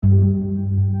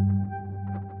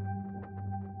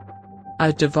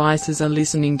Our devices are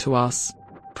listening to us.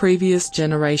 Previous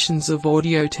generations of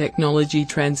audio technology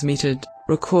transmitted,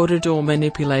 recorded or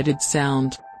manipulated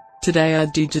sound. Today our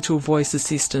digital voice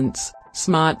assistants,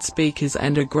 smart speakers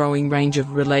and a growing range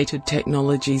of related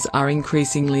technologies are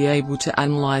increasingly able to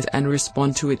analyze and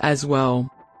respond to it as well.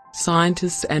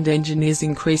 Scientists and engineers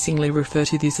increasingly refer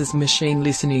to this as machine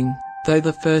listening, though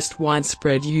the first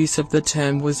widespread use of the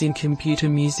term was in computer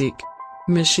music.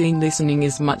 Machine listening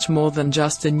is much more than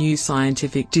just a new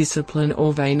scientific discipline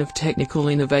or vein of technical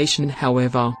innovation,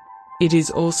 however. It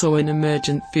is also an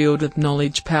emergent field of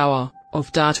knowledge power,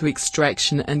 of data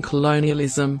extraction and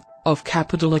colonialism, of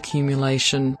capital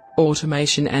accumulation,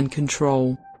 automation and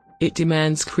control. It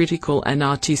demands critical and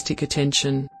artistic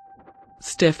attention.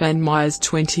 Stefan Meyer's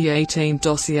 2018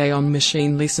 dossier on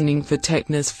machine listening for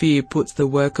Technosphere puts the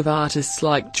work of artists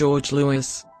like George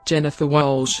Lewis, Jennifer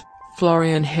Walsh,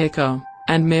 Florian Hecker,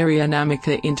 and Marianne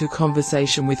Amica into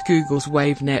conversation with Google's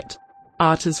WaveNet.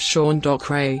 Artist Sean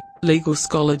Dockeray, legal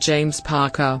scholar James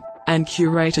Parker, and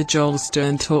curator Joel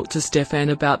Stern talked to Stefan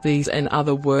about these and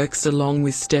other works along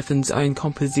with Stefan's own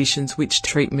compositions which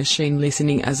treat machine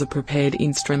listening as a prepared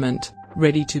instrument,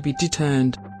 ready to be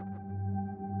deturned.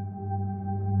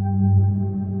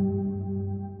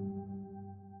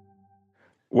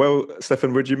 Well,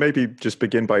 Stefan, would you maybe just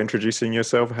begin by introducing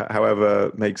yourself,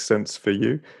 however makes sense for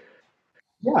you?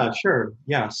 Yeah, sure.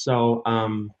 Yeah. So,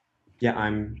 I'm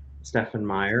Stefan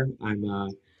Meyer.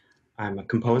 I'm a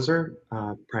composer,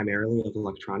 primarily of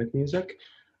electronic music.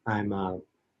 I'm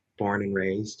born and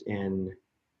raised in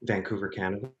Vancouver,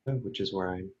 Canada, which is where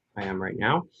I am right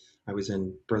now. I was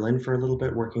in Berlin for a little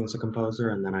bit working as a composer,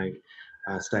 and then I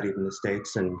studied in the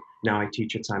States, and now I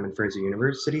teach at Simon Fraser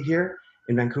University here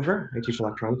in Vancouver. I teach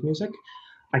electronic music.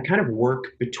 I kind of work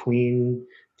between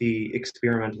the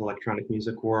experimental electronic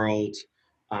music world,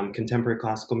 contemporary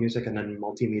classical music, and then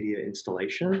multimedia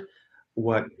installation.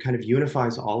 What kind of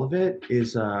unifies all of it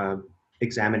is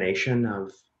examination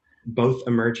of both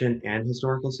emergent and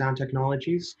historical sound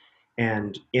technologies.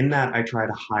 And in that, I try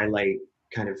to highlight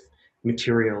kind of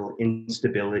material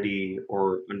instability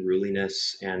or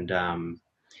unruliness. And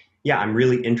I'm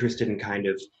really interested in kind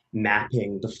of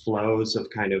mapping the flows of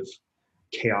kind of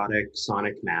chaotic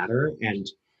sonic matter. And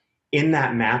in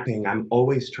that mapping, I'm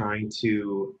always trying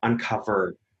to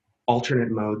uncover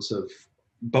alternate modes of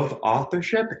both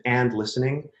authorship and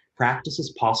listening practices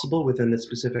possible within the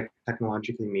specific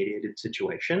technologically mediated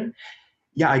situation.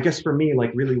 Yeah, I guess for me,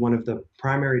 like really one of the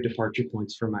primary departure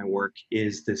points for my work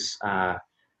is this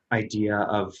idea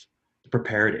of the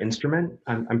prepared instrument.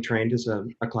 I'm trained as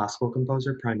a classical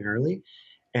composer primarily.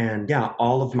 And yeah,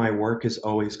 all of my work is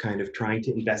always kind of trying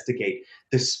to investigate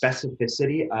the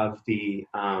specificity of the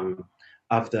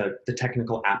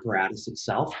technical apparatus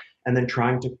itself, and then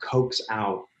trying to coax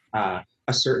out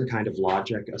a certain kind of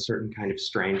logic, a certain kind of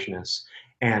strangeness,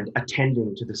 and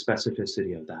attending to the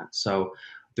specificity of that. So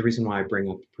the reason why I bring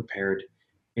up prepared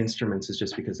instruments is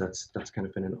just because that's kind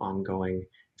of been an ongoing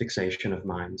fixation of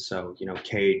mine. So,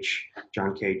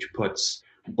 John Cage puts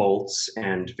bolts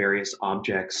and various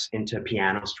objects into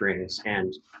piano strings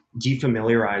and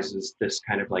defamiliarizes this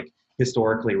kind of like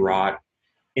historically wrought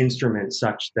instrument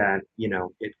such that,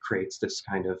 it creates this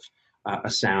kind of a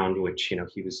sound which,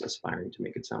 he was aspiring to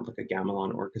make it sound like a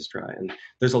gamelan orchestra. And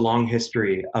there's a long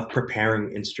history of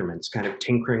preparing instruments, kind of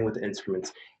tinkering with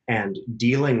instruments and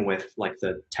dealing with like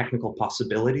the technical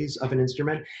possibilities of an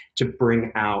instrument to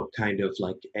bring out kind of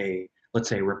like a, let's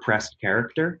say, repressed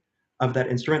character of that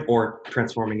instrument or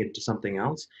transforming it to something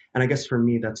else. And I guess for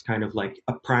me, that's kind of like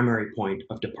a primary point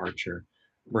of departure,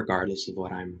 regardless of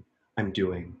what I'm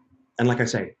doing. And like I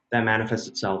say, that manifests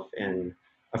itself in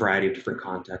a variety of different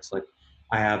contexts. Like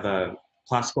I have a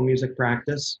classical music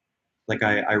practice, like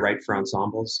I write for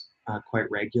ensembles quite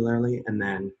regularly, and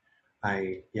then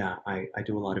I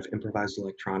do a lot of improvised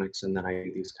electronics, and then I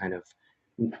do these kind of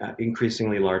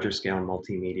increasingly larger scale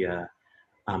multimedia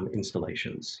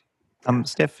installations.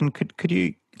 Stefan, could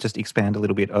you just expand a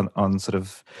little bit on sort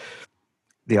of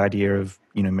the idea of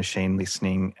machine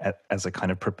listening as a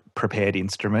kind of prepared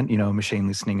instrument? Machine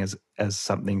listening as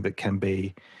something that can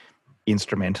be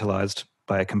instrumentalized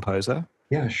by a composer.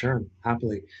 Yeah, sure,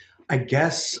 happily. I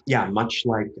guess, yeah, much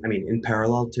like, in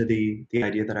parallel to the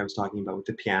idea that I was talking about with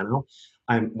the piano,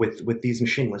 I'm with these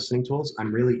machine listening tools,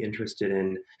 I'm really interested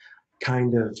in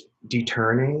kind of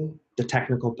deturning the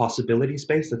technical possibility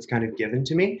space that's kind of given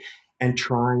to me and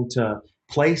trying to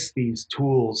place these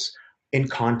tools in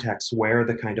contexts where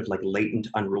the kind of like latent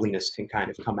unruliness can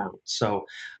kind of come out. So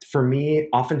for me,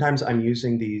 oftentimes I'm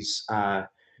using these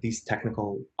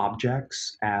technical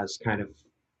objects as kind of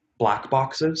black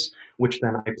boxes, which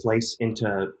then I place into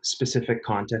specific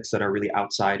contexts that are really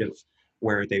outside of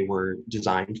where they were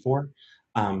designed for.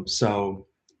 So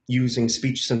using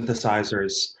speech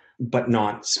synthesizers, but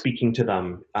not speaking to them,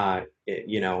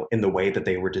 in the way that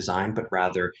they were designed, but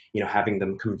rather, having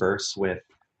them converse with,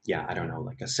 I don't know,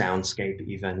 like a soundscape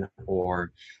even,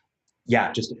 or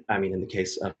just, I mean, in the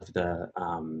case of the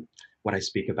what I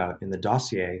speak about in the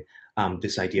dossier,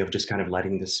 this idea of just kind of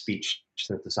letting the speech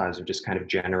synthesizer just kind of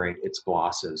generate its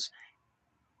glosses.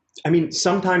 I mean,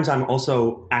 sometimes I'm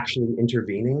also actually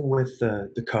intervening with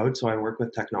the code. So I work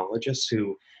with technologists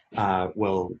who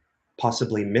will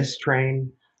possibly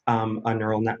mistrain a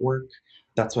neural network.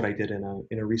 That's what I did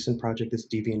in a recent project, this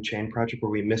Deviant Chain project,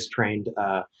 where we mistrained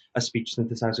a speech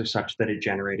synthesizer such that it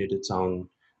generated its own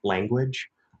language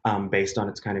based on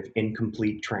its kind of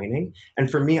incomplete training. And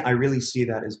for me, I really see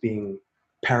that as being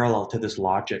parallel to this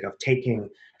logic of taking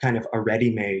kind of a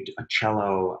ready-made, a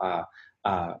cello,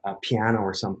 a piano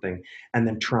or something, and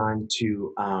then trying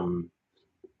to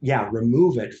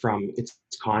remove it from its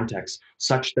context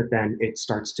such that then it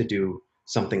starts to do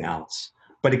something else.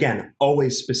 But again,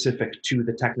 always specific to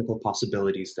the technical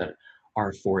possibilities that are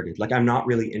afforded. Like, I'm not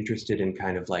really interested in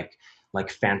kind of like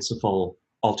fanciful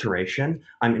alteration.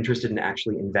 I'm interested in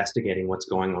actually investigating what's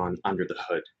going on under the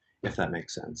hood, if that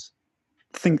makes sense.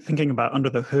 Thinking about under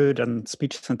the hood and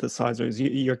speech synthesizers,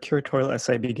 your curatorial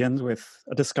essay begins with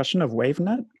a discussion of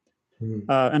WaveNet.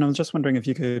 And I was just wondering if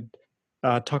you could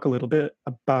talk a little bit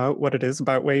about what it is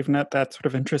about WaveNet that sort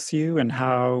of interests you, and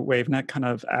how WaveNet kind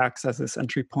of acts as this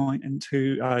entry point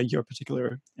into your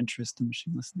particular interest in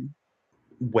machine listening.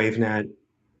 WaveNet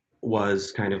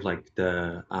was kind of like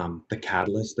the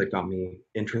catalyst that got me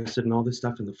interested in all this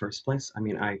stuff in the first place. I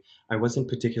mean, I wasn't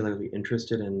particularly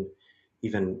interested in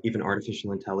even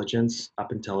artificial intelligence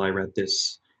up until I read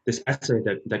this essay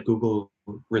that Google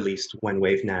released when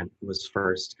WaveNet was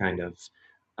first kind of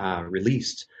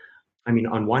released. I mean,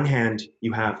 on one hand,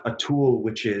 you have a tool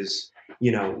which is,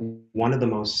 one of the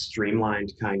most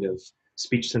streamlined kind of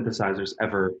speech synthesizers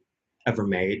ever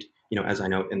made. As I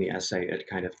note in the essay, it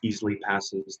kind of easily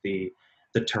passes the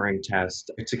Turing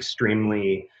test. It's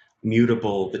extremely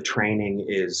mutable. The training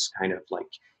is kind of like,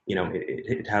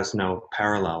 it has no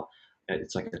parallel.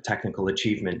 It's like a technical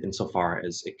achievement insofar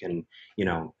as it can,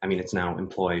 I mean, it's now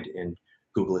employed in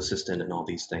Google Assistant and all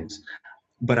these things.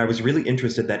 But I was really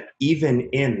interested that even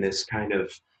in this kind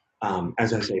of,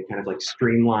 as I say, kind of like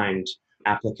streamlined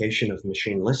application of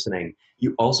machine listening,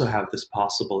 you also have this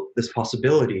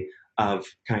possibility of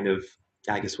kind of,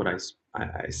 I guess what I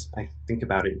think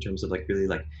about it in terms of like really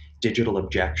like digital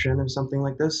objection or something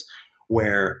like this,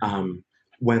 where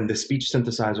when the speech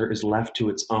synthesizer is left to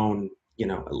its own,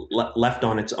 left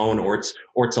on its own, or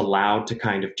it's allowed to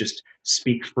kind of just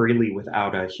speak freely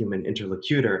without a human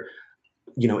interlocutor,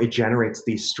 it generates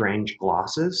these strange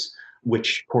glosses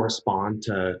which correspond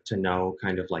to no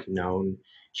kind of like known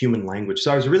human language.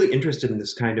 So I was really interested in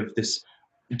this kind of this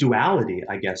duality,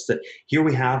 I guess, that here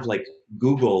we have like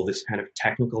Google, this kind of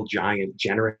technical giant,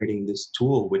 generating this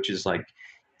tool which is like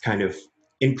kind of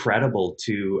incredible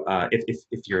to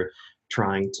if you're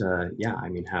trying to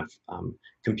have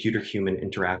computer human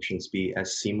interactions be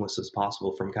as seamless as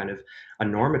possible from kind of a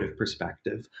normative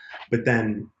perspective. But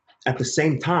then at the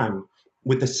same time,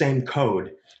 with the same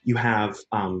code, you have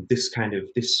this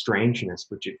strangeness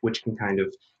which can kind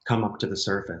of come up to the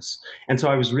surface. And so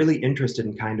I was really interested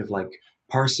in kind of like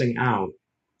parsing out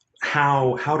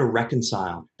how to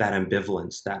reconcile that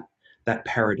ambivalence, that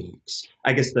paradox.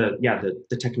 I guess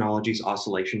the technology's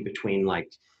oscillation between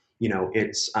like,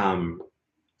 its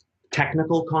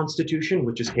technical constitution,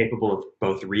 which is capable of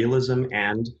both realism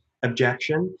and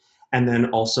objection, and then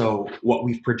also what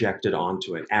we've projected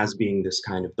onto it as being this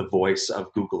kind of the voice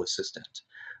of Google Assistant.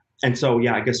 And so,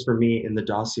 I guess for me in the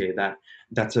dossier,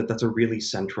 that's a really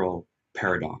central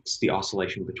paradox, the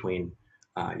oscillation between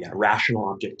rational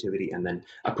objectivity and then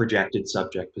a projected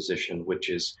subject position, which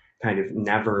is kind of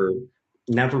never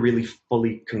really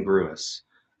fully congruous,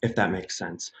 if that makes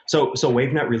sense. So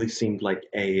WaveNet really seemed like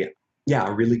a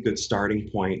really good starting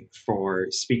point for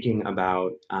speaking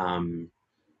about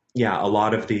a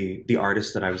lot of the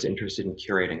artists that I was interested in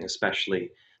curating, especially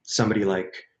somebody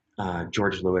like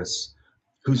George Lewis,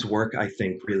 whose work I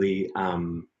think really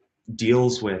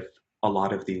deals with a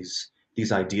lot of these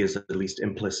ideas, at least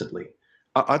implicitly.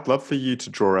 I'd love for you to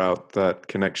draw out that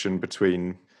connection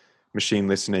between machine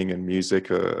listening and music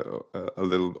a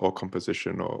little, or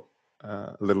composition, or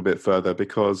a little bit further,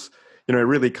 because it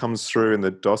really comes through in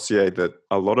the dossier that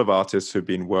a lot of artists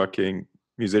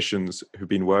musicians who've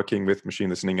been working with machine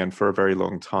listening and for a very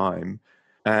long time,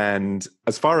 And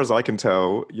as far as I can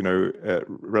tell,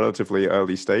 relatively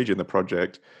early stage in the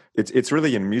project, it's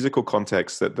really in musical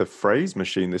context that the phrase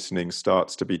machine listening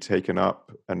starts to be taken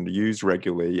up and used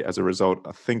regularly as a result,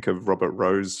 I think, of Robert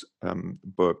Rowe's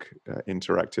book,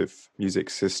 Interactive Music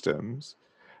Systems,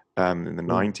 in the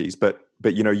 90s.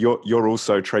 But you're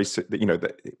also tracing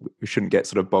that we shouldn't get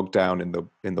sort of bogged down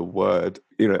in the word,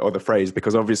 or the phrase,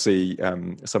 because obviously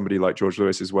somebody like George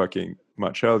Lewis is working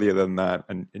much earlier than that,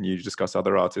 and you discuss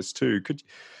other artists too.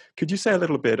 Could you say a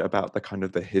little bit about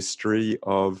the history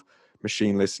of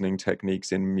machine listening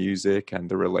techniques in music and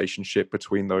the relationship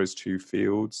between those two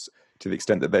fields, to the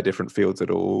extent that they're different fields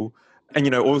at all?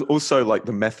 And also like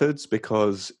the methods,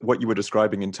 because what you were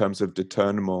describing in terms of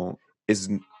détournement is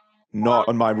not,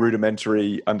 on my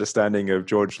rudimentary understanding of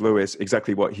George Lewis,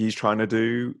 exactly what he's trying to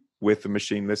do with the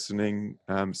machine listening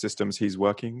systems he's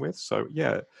working with. So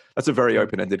yeah, that's a very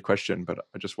open-ended question, but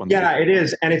I just wondered. Yeah, it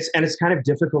is, and it's kind of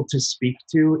difficult to speak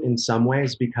to in some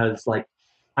ways, because like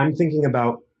I'm thinking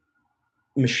about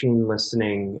machine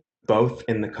listening both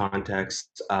in the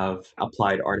context of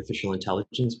applied artificial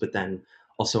intelligence, but then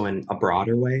also in a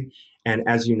broader way. And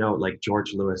as you know, like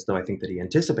George Lewis, though I think that he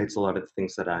anticipates a lot of the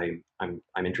things that I'm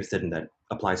interested in that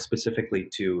apply specifically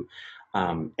to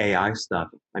AI stuff.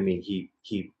 I mean,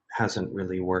 he hasn't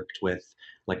really worked with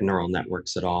like neural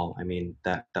networks at all. I mean,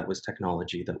 that was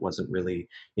technology that wasn't really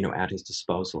at his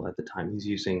disposal at the time. He's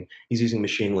using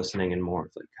machine listening in more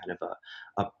of like kind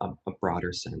of a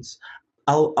broader sense.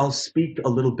 I'll speak a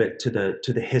little bit to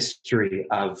the history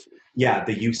of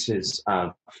the uses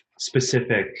of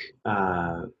specific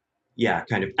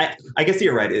kind of I guess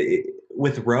you're right.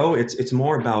 With Rowe, it's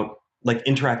more about like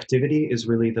interactivity is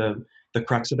really the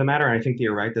crux of the matter. And I think that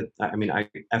you're right that I mean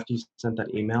after you sent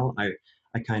that email,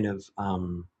 I kind of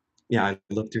I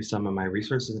looked through some of my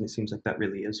resources, and it seems like that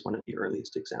really is one of the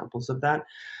earliest examples of that.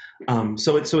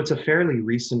 So it's a fairly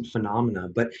recent phenomena,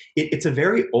 but it's a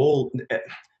very old.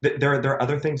 There are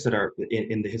other things that are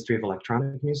in the history of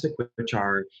electronic music which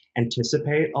are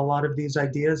anticipate a lot of these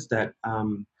ideas that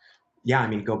I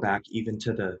mean go back even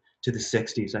to the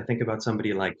 60s. I think about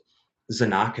somebody like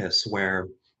Xenakis, where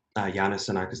Yanis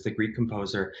Xenakis, the Greek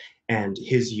composer, and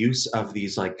his use of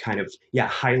these like kind of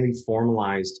highly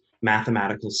formalized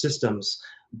mathematical systems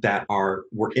that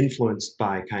were influenced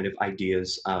by kind of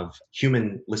ideas of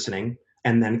human listening,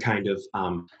 and then kind of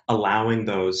allowing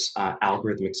those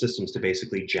algorithmic systems to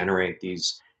basically generate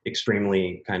these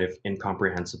extremely kind of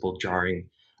incomprehensible, jarring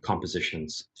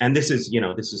compositions. And this is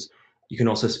you can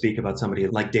also speak about somebody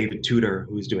like David Tudor,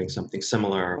 who's doing something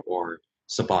similar, or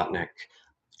Subotnick.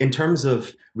 In terms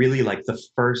of really like the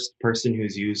first person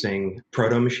who's using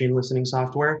proto machine listening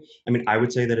software, I mean, I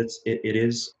would say that it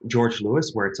is George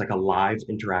Lewis, where it's like a live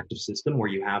interactive system where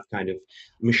you have kind of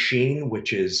machine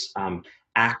which is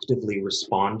actively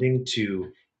responding to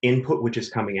input which is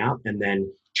coming out and then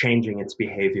changing its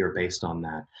behavior based on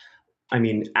that. I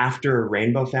mean, after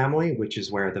Rainbow Family, which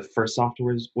is where the first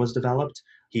software was developed,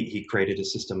 he created a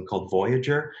system called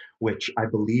Voyager, which I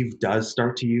believe does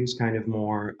start to use kind of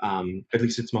more, at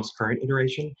least its most current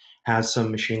iteration, has some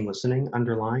machine listening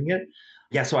underlying it.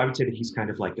 Yeah, so I would say that he's kind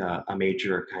of like a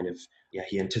major kind of,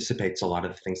 he anticipates a lot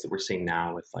of the things that we're seeing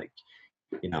now with like,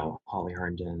 Holly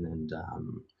Herndon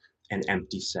and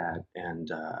Empty Set and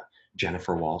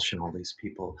Jennifer Walsh and all these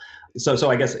people. So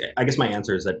I guess my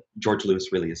answer is that George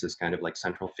Lewis really is this kind of like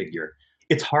central figure.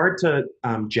 It's hard to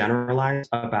generalize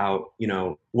about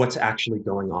what's actually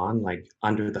going on like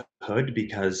under the hood,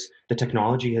 because the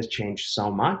technology has changed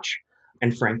so much.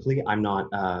 And frankly, I'm not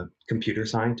a computer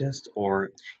scientist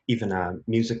or even a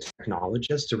music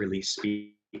technologist to really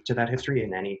speak to that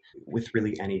history with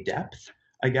really any depth,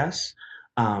 I guess.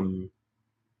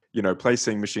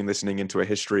 Placing machine listening into a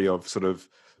history of sort of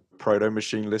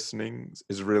proto-machine listening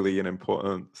is really an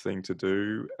important thing to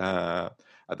do,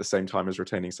 at the same time as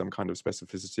retaining some kind of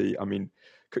specificity. I mean,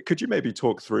 could you maybe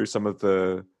talk through some of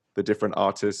the different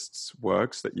artists'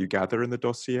 works that you gather in the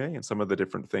dossier and some of the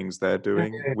different things they're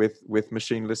doing with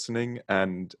machine listening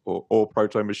or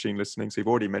proto-machine listening? So you've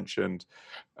already mentioned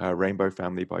Rainbow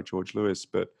Family by George Lewis,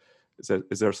 but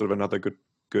is there sort of another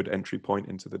good entry point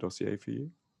into the dossier for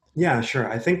you? Yeah, sure.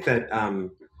 I think that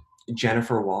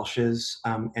Jennifer Walsh's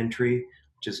entry,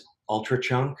 which is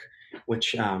Ultrachunk,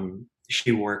 which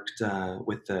she worked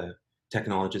with the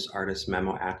technologist artist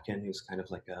Memo Atkin, who's kind of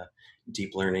like a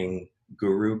deep learning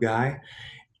guru guy.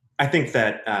 I think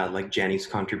that like Jenny's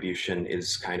contribution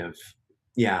is kind of,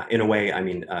 in a way, I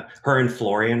mean, her and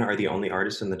Florian are the only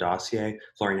artists in the dossier.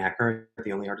 Florian Hecker are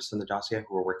the only artists in the dossier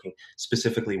who are working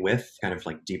specifically with kind of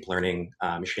like deep learning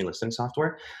machine listening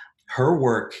software. Her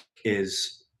work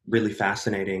is really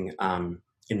fascinating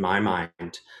in my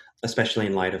mind, especially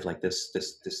in light of like this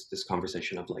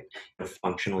conversation of like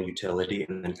functional utility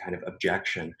and then kind of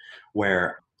objection,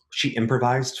 where she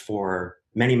improvised for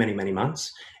many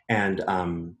months and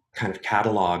kind of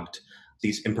cataloged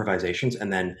these improvisations,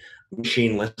 and then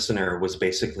Machine Listener was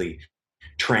basically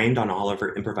trained on all of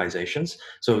her improvisations.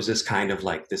 So it was this kind of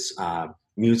like this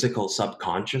musical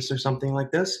subconscious or something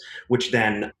like this, which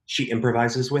then she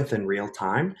improvises with in real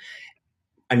time.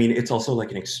 I mean, it's also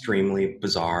like an extremely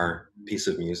bizarre piece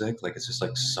of music. Like it's just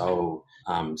like so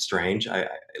strange. I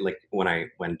like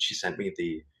when she sent me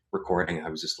the recording, I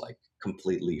was just like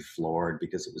completely floored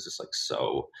because it was just like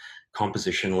so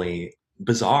compositionally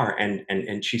bizarre.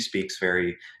 And she speaks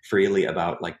very freely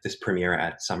about like this premiere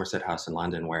at Somerset House in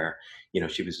London, where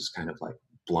she was just kind of like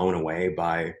blown away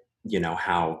by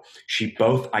how she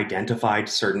both identified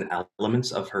certain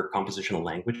elements of her compositional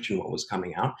language and what was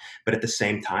coming out, but at the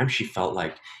same time she felt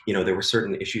like there were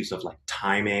certain issues of like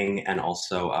timing and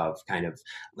also of kind of,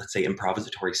 let's say,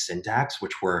 improvisatory syntax,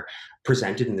 which were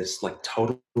presented in this like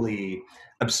totally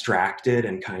abstracted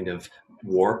and kind of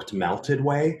warped, melted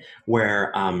way,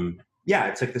 where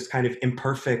it's like this kind of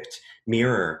imperfect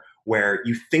mirror where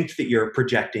you think that you're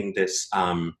projecting this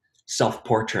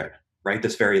self-portrait, right?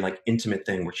 This very like intimate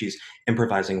thing where she's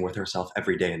improvising with herself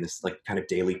every day in this like kind of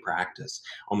daily practice.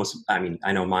 Almost, I mean,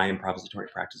 I know my improvisatory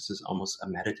practice is almost a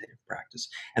meditative practice.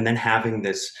 And then having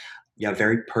this,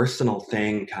 very personal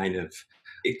thing kind of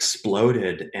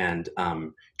exploded and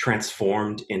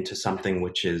transformed into something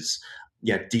which is,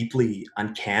 deeply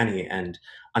uncanny and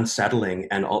unsettling,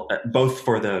 and both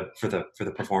for the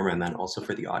performer and then also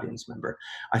for the audience member.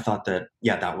 I thought that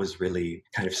that was really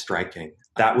kind of striking.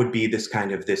 That would be this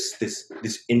kind of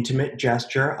this intimate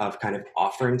gesture of kind of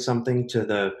offering something to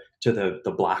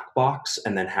the black box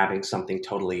and then having something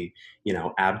totally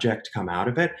abject come out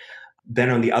of it.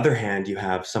 Then on the other hand, you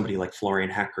have somebody like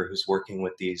Florian Hecker, who's working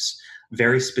with these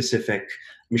very specific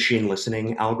machine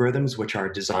listening algorithms, which are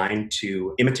designed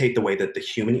to imitate the way that the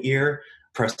human ear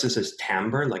processes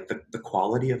timbre, like the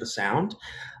quality of a sound.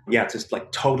 Yeah, it's just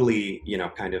like totally,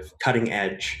 kind of cutting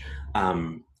edge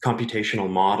computational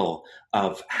model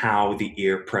of how the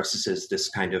ear processes this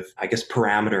kind of, I guess,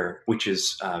 parameter, which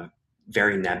is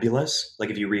very nebulous. Like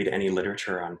if you read any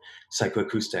literature on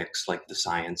psychoacoustics, like the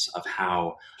science of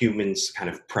how humans kind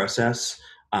of process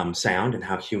sound and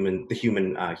how the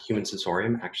human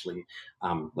sensorium actually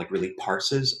like really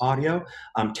parses audio.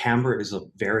 Timbre is a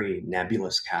very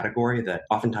nebulous category that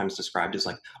oftentimes described as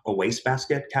like a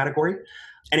wastebasket category.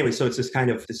 Anyway, so it's this kind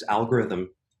of this algorithm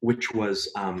which was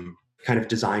kind of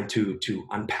designed to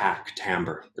unpack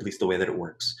timbre, at least the way that it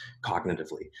works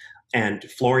cognitively. And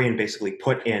Florian basically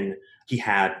he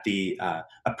had a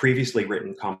previously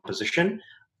written composition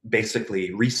basically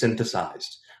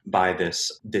resynthesized by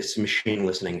this machine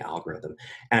listening algorithm.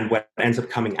 And what ends up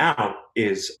coming out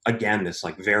is, again, this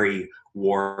like very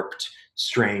warped,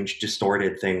 strange,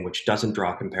 distorted thing, which doesn't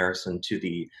draw comparison to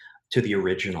the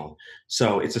original.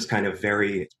 So it's this kind of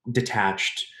very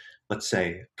detached, let's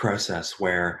say, process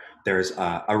where there's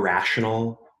a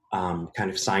rational kind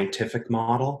of scientific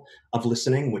model of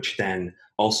listening, which then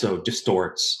also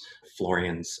distorts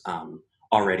Florian's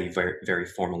already very, very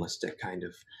formalistic kind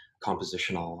of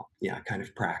compositional kind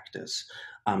of practice.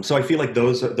 So I feel like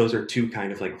those are two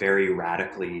kind of like very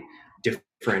radically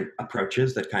different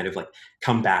approaches that kind of like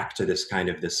come back to this kind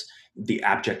of the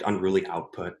abject unruly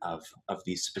output of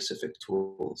these specific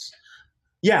tools.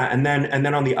 And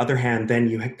then on the other hand, then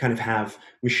you kind of have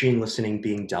machine listening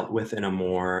being dealt with in a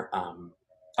more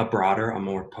a broader, a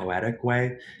more poetic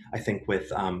way. I think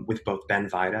with both Ben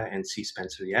Vida and C.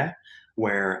 Spencer-Yeh,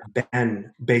 where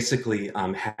Ben basically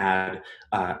had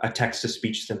a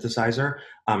text-to-speech synthesizer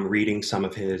reading some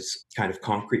of his kind of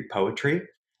concrete poetry.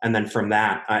 And then from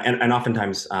that, and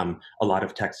oftentimes a lot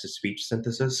of text-to-speech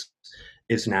synthesis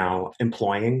is now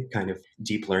employing kind of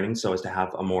deep learning so as to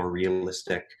have a more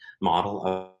realistic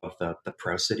model of the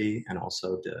prosody and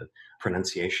also the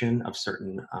pronunciation of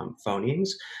certain phonemes.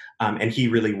 And he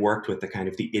really worked with the kind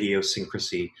of the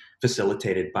idiosyncrasy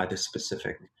facilitated by this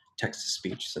specific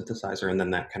text-to-speech synthesizer, and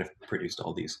then that kind of produced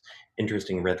all these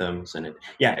interesting rhythms. And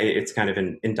it's kind of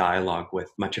in dialogue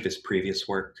with much of his previous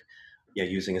work,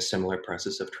 using a similar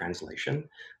process of translation.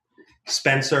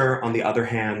 Spencer, on the other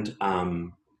hand,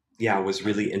 was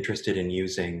really interested in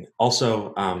using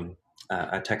also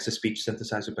a text-to-speech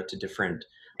synthesizer, but to different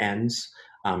ends.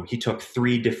 He took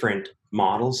 3 different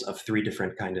models of 3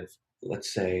 different kind of,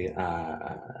 let's say,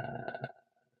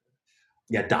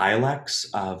 dialects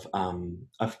of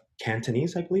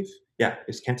Cantonese, I believe.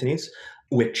 It's Cantonese,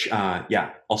 which,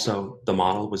 also the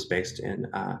model was based in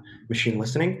machine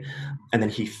listening. And then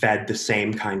he fed the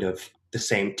same kind of the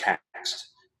same text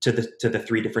to the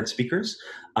three different speakers,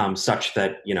 such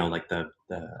that, like the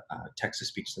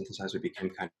text-to-speech synthesizer became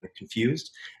kind of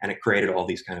confused, and it created all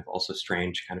these kind of also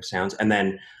strange kind of sounds. And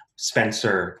then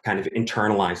Spencer kind of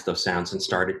internalized those sounds and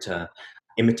started to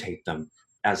imitate them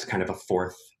as kind of a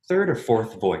third or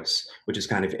fourth voice, which is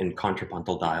kind of in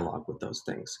contrapuntal dialogue with those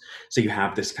things. So you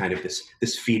have this kind of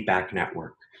this feedback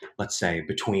network, let's say,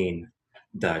 between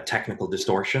the technical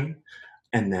distortion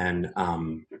and then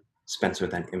Spencer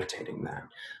then imitating that.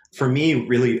 For me,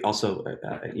 really also,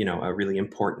 a really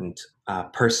important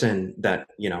person that,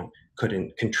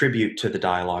 couldn't contribute to the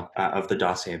dialogue of the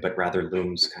dossier, but rather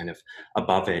looms kind of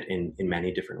above it in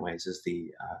many different ways, is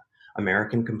the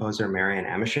American composer Marianne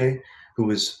Amichet, who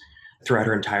was, throughout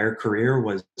her entire career,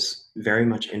 was very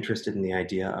much interested in the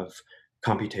idea of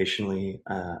computationally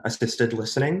assisted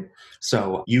listening.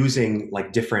 So using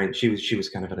like different, she was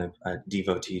kind of a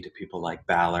devotee to people like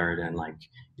Ballard and like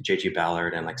J.G.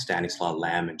 Ballard and like Stanislaw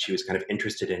Lem, and she was kind of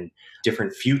interested in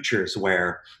different futures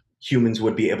where humans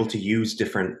would be able to use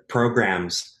different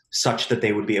programs such that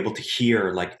they would be able to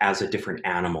hear like as a different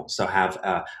animal. So have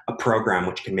a program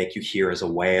which can make you hear as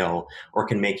a whale, or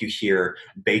can make you hear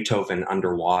Beethoven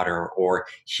underwater, or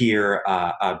hear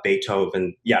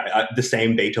Beethoven, the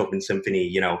same Beethoven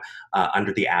symphony,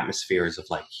 under the atmospheres of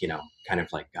like, kind of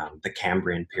like the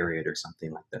Cambrian period or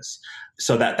something like this.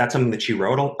 So that's something that she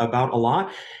wrote about a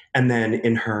lot. And then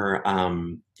in her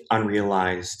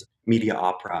unrealized media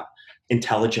opera,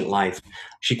 Intelligent Life,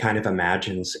 she kind of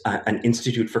imagines an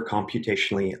institute for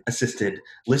computationally assisted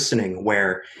listening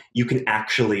where you can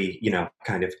actually,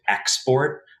 kind of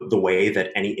export the way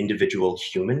that any individual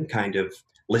human kind of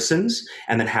listens,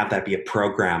 and then have that be a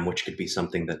program, which could be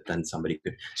something that then somebody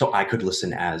could. So I could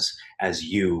listen as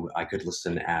you. I could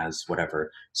listen as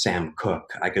whatever Sam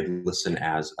Cooke. I could listen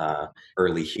as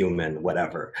early human,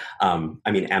 whatever.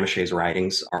 Amichet's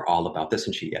writings are all about this,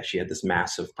 and she had this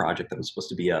massive project that was supposed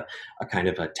to be a kind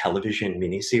of a television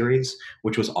miniseries,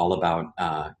 which was all about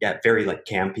very like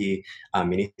campy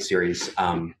miniseries.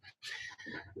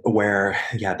 Where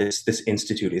this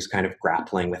institute is kind of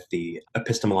grappling with the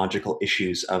epistemological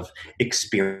issues of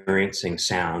experiencing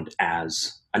sound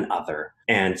as an other.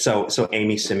 And so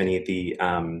Amy Simony, the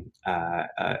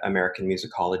American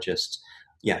musicologist,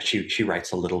 she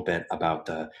writes a little bit about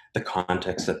the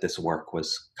context that this work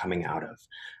was coming out of.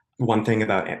 One thing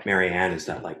about Marianne is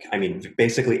that,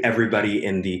 basically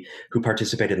everybody who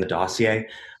participated in the dossier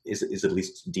is at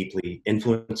least deeply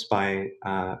influenced by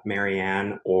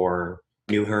Marianne or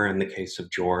knew her in the case of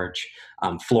George.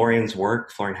 Florian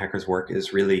Hecker's work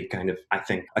is really kind of, I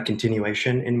think, a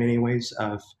continuation in many ways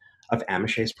of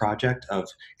Amichet's project of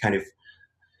kind of,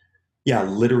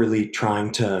 literally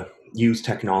trying to use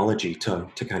technology to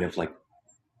kind of like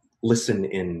listen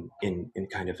in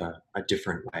kind of a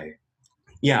different way.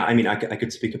 Yeah, I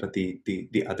could speak about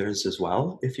the others as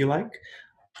well, if you like.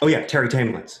 Oh yeah, Terry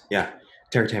Tamelitz. Yeah,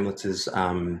 Terry Tamelitz is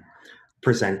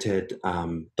presented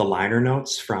the liner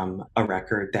notes from a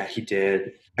record that he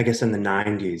did, I guess, in the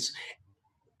 90s.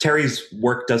 Terry's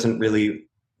work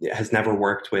has never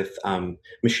worked with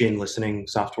machine listening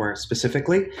software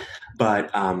specifically,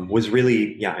 but was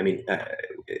really,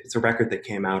 it's a record that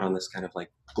came out on this kind of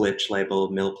like glitch label,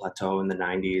 Mille Plateau, in the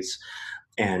 90s.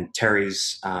 And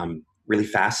Terry's really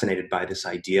fascinated by this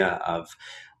idea of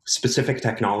specific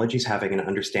technologies having an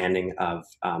understanding of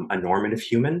a normative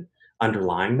human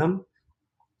underlying them,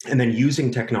 and then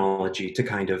using technology to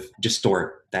kind of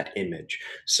distort that image.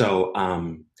 So,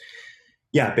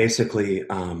 basically,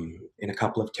 in a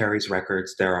couple of Terry's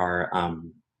records, there are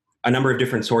a number of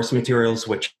different source materials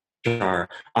which are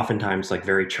oftentimes like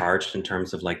very charged in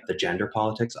terms of like the gender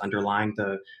politics underlying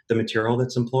the material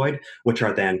that's employed, which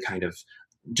are then kind of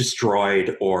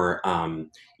destroyed or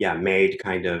made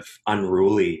kind of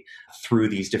unruly through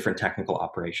these different technical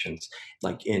operations.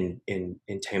 Like in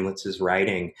Tamelitz's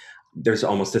writing, there's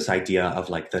almost this idea of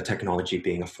like the technology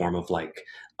being a form of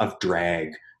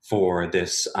drag for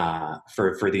this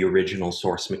for the original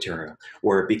source material,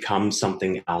 where it becomes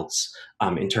something else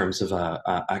in terms of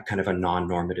a kind of a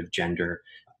non-normative gender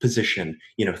position,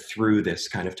 through this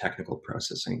kind of technical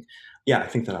processing. I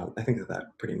think that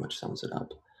pretty much sums it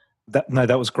up.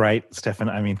 That was great,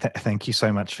 Stefan. Thank you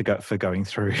so much for going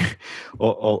through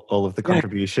all of the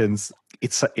contributions.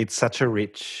 It's such a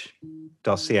rich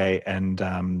dossier, and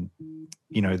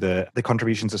the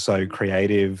contributions are so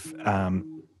creative.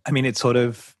 It sort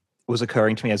of was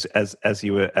occurring to me as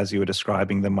you were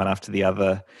describing them one after the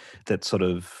other, that sort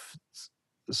of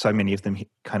so many of them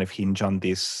kind of hinge on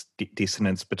this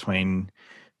dissonance between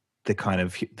the kind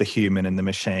of the human and the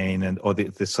machine, and or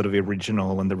the sort of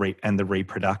original and the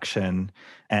reproduction,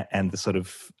 and the sort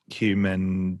of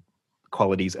human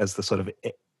qualities as the sort of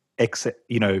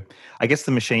I guess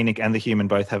the machine and the human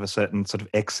both have a certain sort of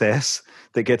excess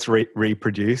that gets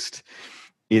reproduced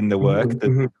in the work,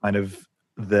 Mm-hmm. the kind of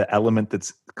the element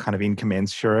that's kind of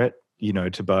incommensurate,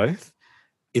 to both.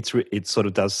 It sort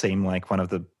of does seem like one of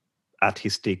the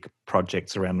artistic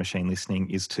projects around machine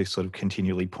listening is to sort of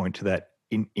continually point to that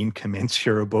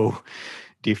incommensurable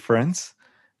difference,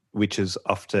 which is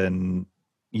often,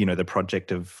 the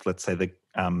project of, let's say, the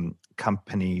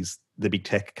companies, the big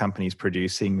tech companies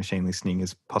producing machine listening,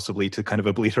 is possibly to kind of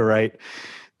obliterate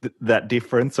that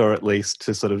difference, or at least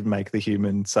to sort of make the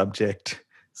human subject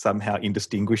somehow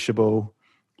indistinguishable,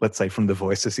 let's say, from the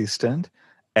voice assistant.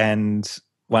 And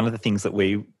one of the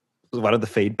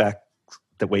feedback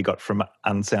that we got from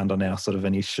Unsound on our sort of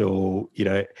initial,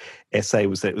 essay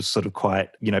was that it was sort of quite,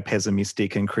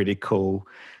 pessimistic and critical,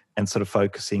 and sort of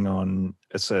focusing on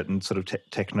a certain sort of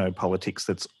techno-politics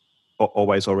that's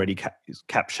always already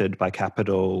captured by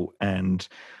capital, and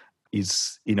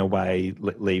is, in a way,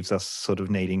 leaves us sort of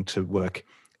needing to work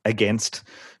against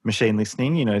machine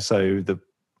listening. So the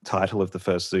title of the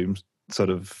first Zoom sort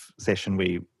of session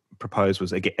we proposed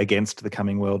was Against the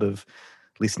Coming World of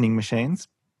Listening Machines.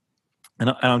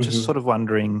 And I'm just sort of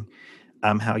wondering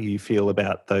how you feel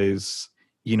about those,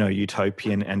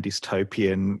 utopian and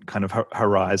dystopian kind of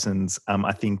horizons.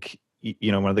 I think,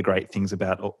 one of the great things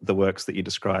about the works that you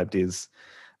described is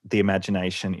the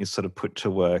imagination is sort of put to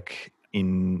work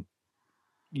in,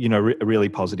 really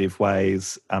positive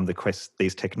ways.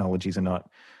 These technologies are not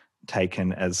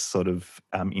taken as sort of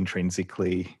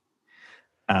intrinsically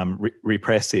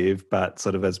repressive, but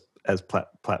sort of as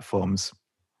platforms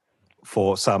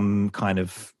for some kind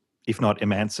of, if not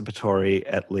emancipatory,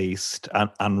 at least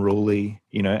unruly,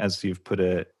 as you've put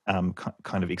a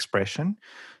kind of expression.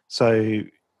 So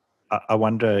I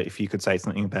wonder if you could say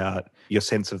something about your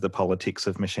sense of the politics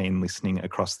of machine listening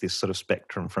across this sort of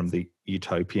spectrum, from the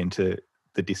utopian to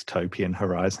the dystopian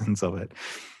horizons of it.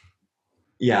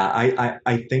 Yeah,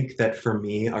 I think that for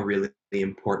me, a really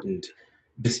important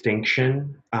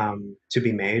distinction to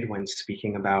be made when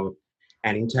speaking about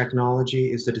any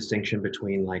technology is the distinction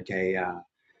between like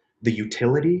the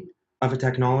utility of a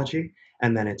technology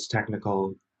and then its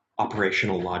technical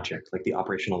operational logic, like the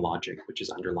operational logic which is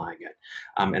underlying it.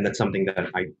 And that's something that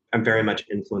I'm very much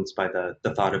influenced by the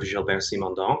thought of Gilbert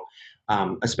Simondon,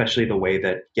 especially the way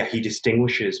that, he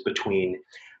distinguishes between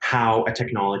how a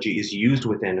technology is used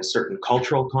within a certain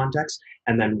cultural context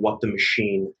and then what the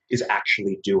machine is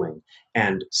actually doing.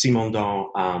 And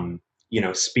Simondon,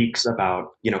 speaks about,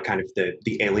 kind of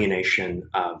the alienation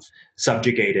of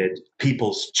subjugated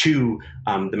peoples to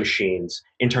the machines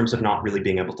in terms of not really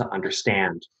being able to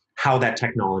understand how that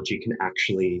technology can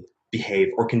actually behave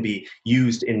or can be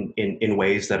used in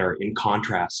ways that are in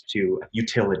contrast to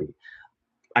utility.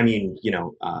 I mean,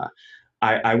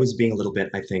 I was being a little bit,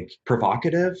 I think,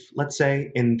 provocative, let's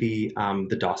say, in the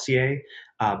dossier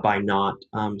by not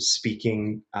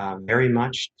speaking very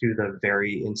much to the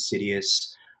very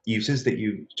insidious uses that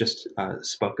you just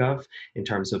spoke of in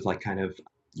terms of like kind of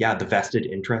the vested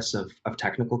interests of of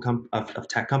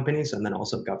tech companies and then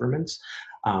also governments.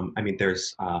 I mean,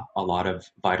 there's a lot of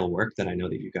vital work that I know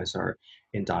that you guys are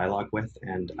in dialogue with,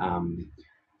 and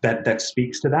that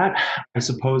speaks to that. I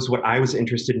suppose what I was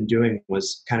interested in doing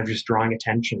was kind of just drawing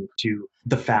attention to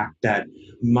the fact that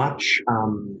much,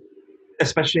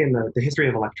 especially in the history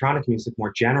of electronic music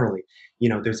more generally,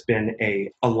 there's been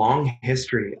a long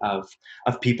history of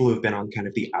people who've been on kind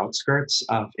of the outskirts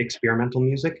of experimental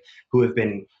music, who have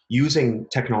been using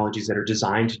technologies that are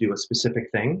designed to do a specific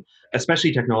thing,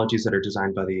 especially technologies that are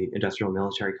designed by the industrial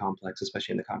military complex,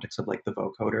 especially in the context of like the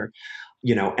vocoder,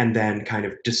 and then kind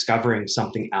of discovering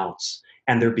something else.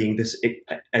 And there being this,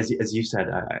 as you said,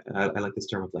 I like this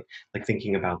term of like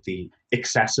thinking about the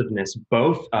excessiveness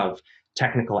both of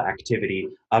technical activity,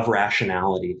 of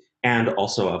rationality, and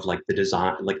also of like the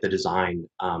design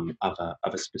of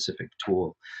a specific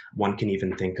tool. One can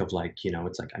even think of like,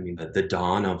 it's like, I mean, the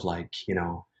dawn of like,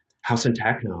 house and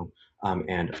techno,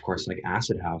 and of course like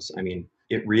acid house. I mean,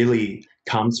 it really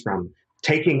comes from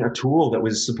taking a tool that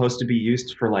was supposed to be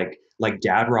used for like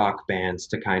dad rock bands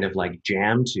to kind of like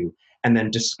jam to, and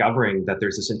then discovering that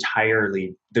there's this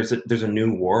entirely there's a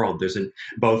new world. There's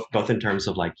both in terms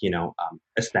of like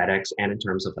aesthetics and in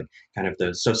terms of like kind of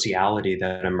the sociality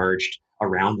that emerged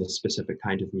around this specific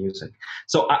kind of music.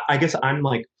 So I guess I'm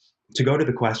like, to go to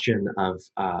the question of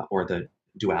or the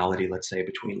duality, let's say,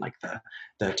 between like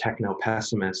the techno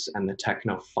pessimists and the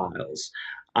technophiles.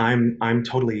 I'm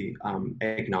totally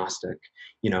agnostic.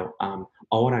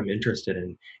 All what I'm interested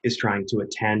in is trying to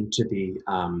attend to the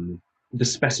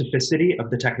specificity of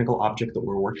the technical object that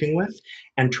we're working with,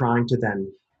 and trying to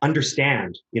then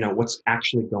understand, what's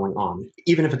actually going on,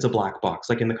 even if it's a black box.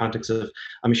 Like in the context of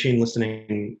a machine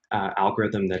listening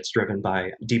algorithm that's driven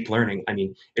by deep learning, I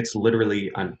mean, it's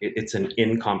literally it's an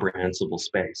incomprehensible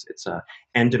space. It's a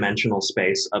n-dimensional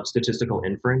space of statistical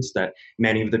inference that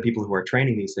many of the people who are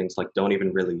training these things like don't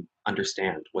even really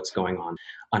understand what's going on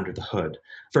under the hood.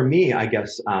 For me, I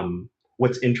guess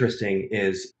what's interesting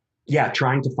is, yeah,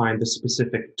 trying to find the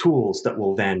specific tools that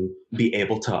will then be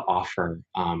able to offer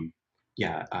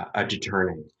a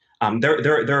deterrent.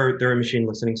 There are machine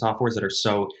listening softwares that are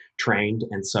so trained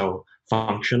and so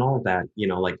functional that,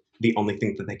 like the only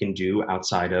thing that they can do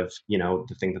outside of,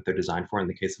 the thing that they're designed for in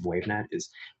the case of WaveNet is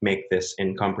make this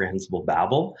incomprehensible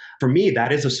babble. For me,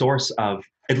 that is a source of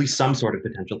at least some sort of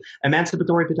potential.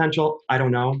 Emancipatory potential, I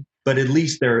don't know, but at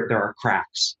least there are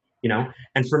cracks,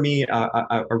 And for me,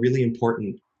 a really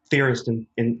important theorist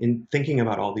in thinking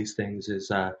about all these things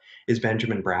is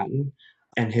Benjamin Bratton,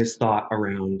 and his thought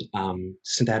around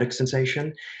synthetic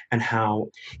sensation, and how,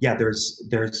 yeah, there's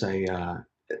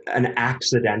an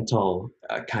accidental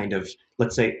kind of,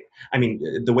 let's say, I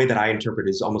mean, the way that I interpret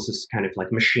is almost this kind of like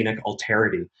machinic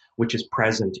alterity, which is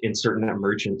present in certain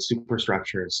emergent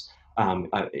superstructures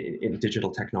in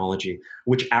digital technology,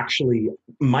 which actually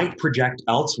might project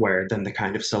elsewhere than the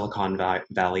kind of Silicon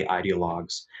Valley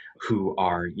ideologues who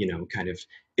are, kind of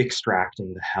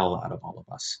extracting the hell out of all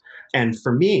of us. And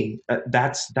for me,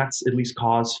 that's at least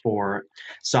cause for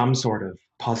some sort of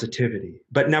positivity.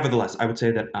 But nevertheless, I would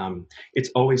say that it's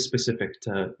always specific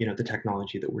to, the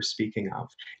technology that we're speaking of.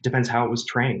 It depends how it was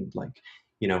trained. Like,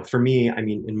 for me, I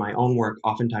mean, in my own work,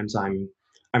 oftentimes I'm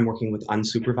working with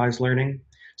unsupervised learning.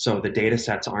 So the data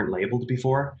sets aren't labeled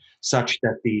before, such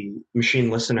that the machine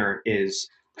listener is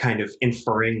kind of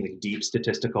inferring like deep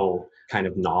statistical kind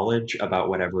of knowledge about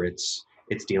whatever it's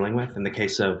dealing with. In the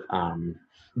case of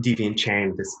Deviant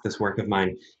Chain, this work of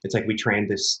mine, it's like we trained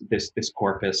this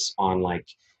corpus on like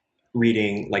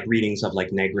readings of like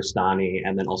Negrestani,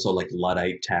 and then also like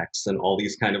Luddite texts, and all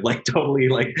these kind of like totally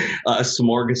like a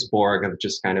smorgasbord of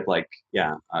just kind of like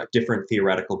different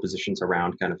theoretical positions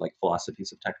around kind of like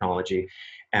philosophies of technology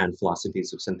and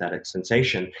philosophies of synthetic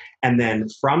sensation. And then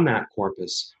from that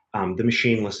corpus, the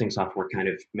machine listening software kind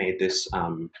of made this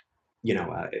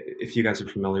if you guys are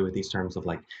familiar with these terms of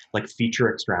like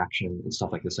feature extraction and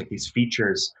stuff like this, like these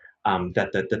features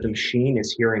that the machine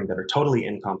is hearing that are totally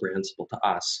incomprehensible to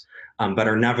us, but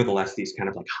are nevertheless these kind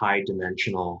of like high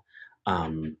dimensional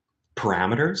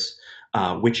parameters,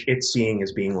 which it's seeing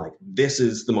as being like, this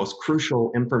is the most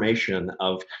crucial information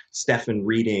of Stefan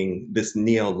reading this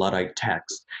neo-Luddite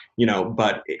text,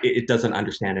 but it doesn't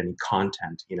understand any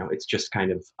content, it's just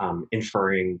kind of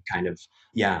inferring kind of,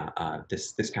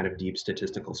 this kind of deep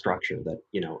statistical structure that,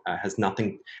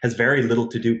 has very little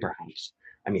to do perhaps.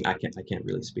 I mean, I can't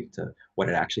really speak to what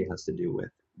it actually has to do with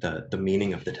the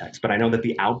meaning of the text, but I know that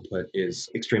the output is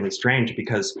extremely strange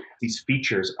because these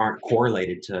features aren't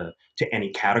correlated to any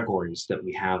categories that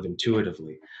we have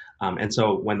intuitively. And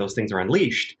so when those things are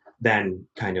unleashed, then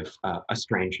kind of a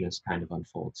strangeness kind of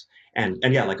unfolds. And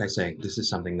yeah, like I say, this is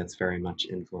something that's very much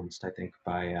influenced, I think,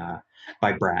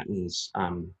 by Bratton's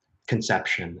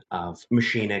conception of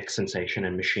machinic sensation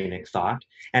and machinic thought,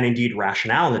 and indeed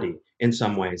rationality in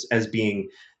some ways as being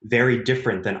very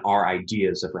different than our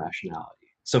ideas of rationality.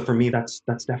 So for me, that's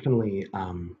definitely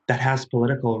that has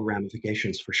political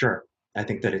ramifications for sure. I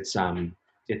think that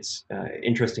it's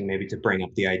interesting maybe to bring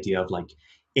up the idea of like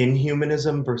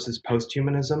inhumanism versus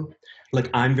posthumanism. Like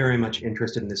I'm very much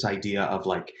interested in this idea of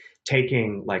like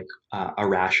taking like a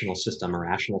rational system, a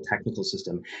rational technical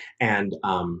system, and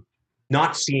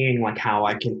not seeing like how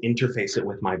I can interface it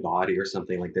with my body or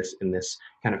something like this in this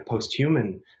kind of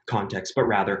post-human context, but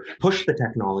rather push the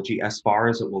technology as far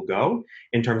as it will go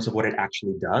in terms of what it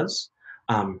actually does,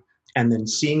 and then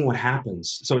seeing what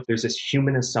happens. So there's this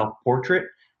humanist self-portrait,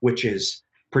 which is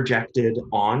projected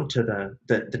onto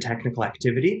the technical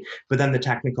activity, but then the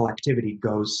technical activity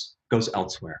goes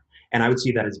elsewhere. And I would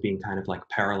see that as being kind of like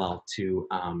parallel to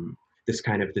this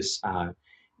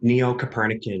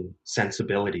neo-Copernican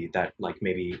sensibility that like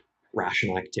maybe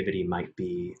rational activity might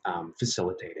be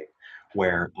facilitating,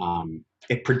 where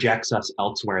it projects us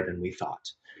elsewhere than we thought,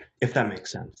 if that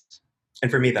makes sense. And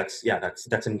for me, that's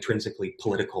an intrinsically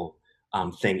political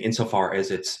thing, insofar as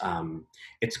it's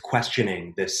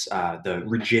questioning this the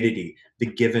rigidity, the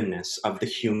givenness of the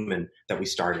human that we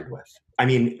started with. I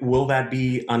mean, will that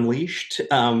be unleashed?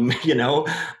 Will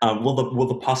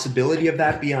the possibility of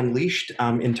that be unleashed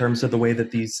in terms of the way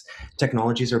that these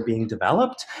technologies are being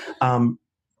developed?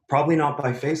 Probably not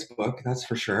by Facebook, that's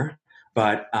for sure.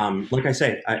 But like I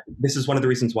say, this is one of the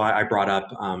reasons why I brought up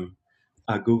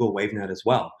Google WaveNet as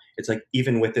well. It's like,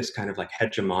 even with this kind of like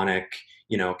hegemonic,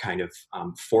 kind of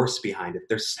force behind it,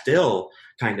 there's still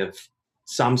kind of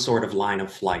some sort of line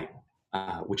of flight,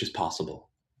 which is possible.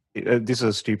 This is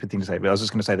a stupid thing to say, but I was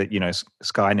just going to say that,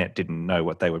 Skynet didn't know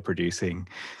what they were producing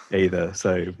either.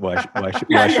 So why should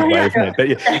WaveNet? But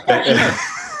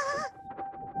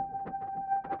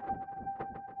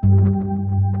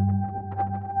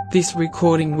This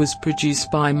recording was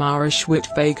produced by Mara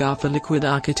Schwitt-Vega for Liquid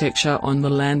Architecture on the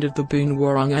land of the Boon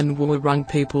Wurrung and Wurrung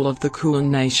people of the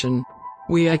Kulin Nation.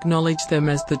 We acknowledge them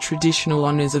as the traditional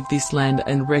owners of this land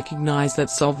and recognize that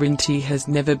sovereignty has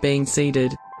never been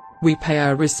ceded. We pay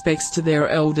our respects to their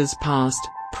elders past,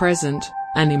 present,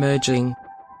 and emerging.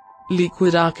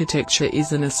 Liquid Architecture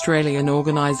is an Australian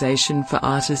organisation for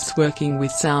artists working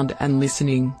with sound and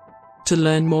listening. To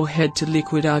learn more, head to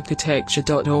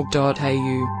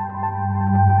liquidarchitecture.org.au.